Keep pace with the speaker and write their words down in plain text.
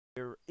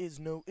There is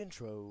no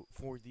intro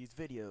for these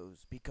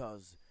videos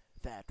because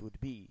that would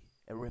be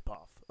a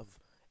ripoff of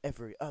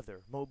every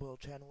other mobile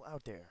channel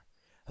out there.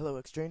 Hello,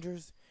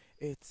 exchangers.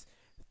 It's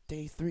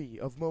day 3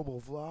 of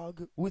mobile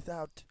vlog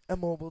without a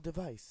mobile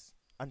device.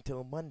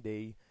 Until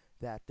Monday,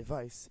 that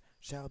device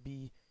shall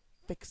be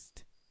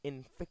fixed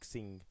in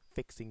fixing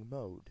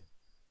mode.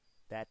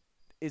 That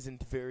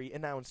isn't very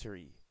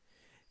announcery.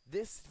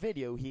 This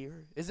video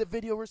here is a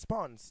video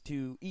response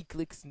to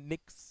Eclix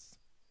Nix.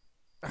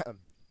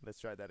 Let's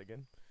try that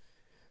again.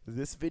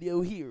 This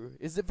video here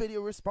is a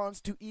video response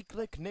to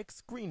Eclick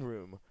Nick's Green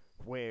Room,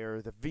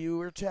 where the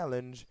viewer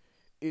challenge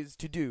is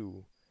to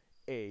do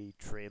a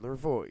trailer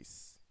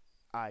voice.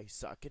 I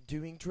suck at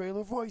doing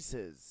trailer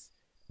voices,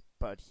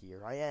 but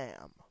here I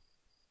am.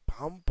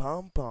 Pom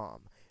pom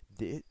pom.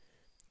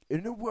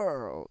 In a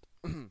world,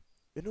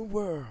 in a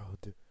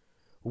world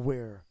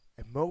where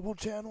a mobile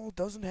channel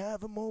doesn't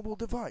have a mobile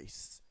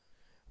device,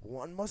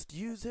 one must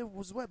use his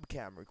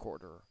webcam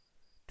recorder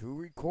to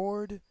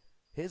record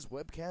his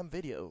webcam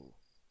video,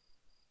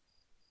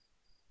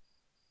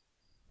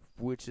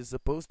 which is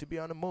supposed to be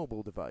on a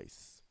mobile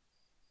device.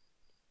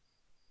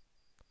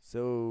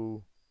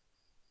 So,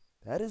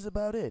 that is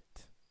about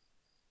it.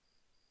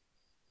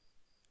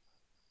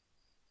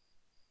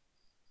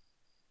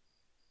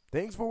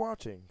 Thanks for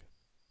watching.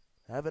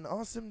 Have an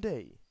awesome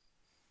day.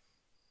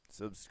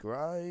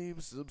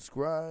 Subscribe,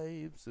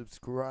 subscribe,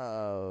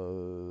 subscribe.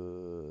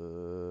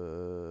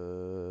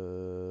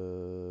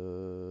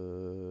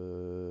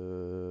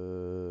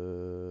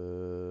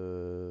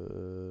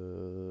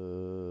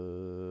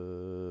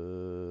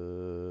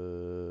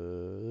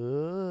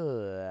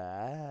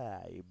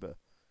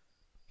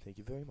 Thank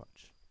you very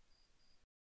much.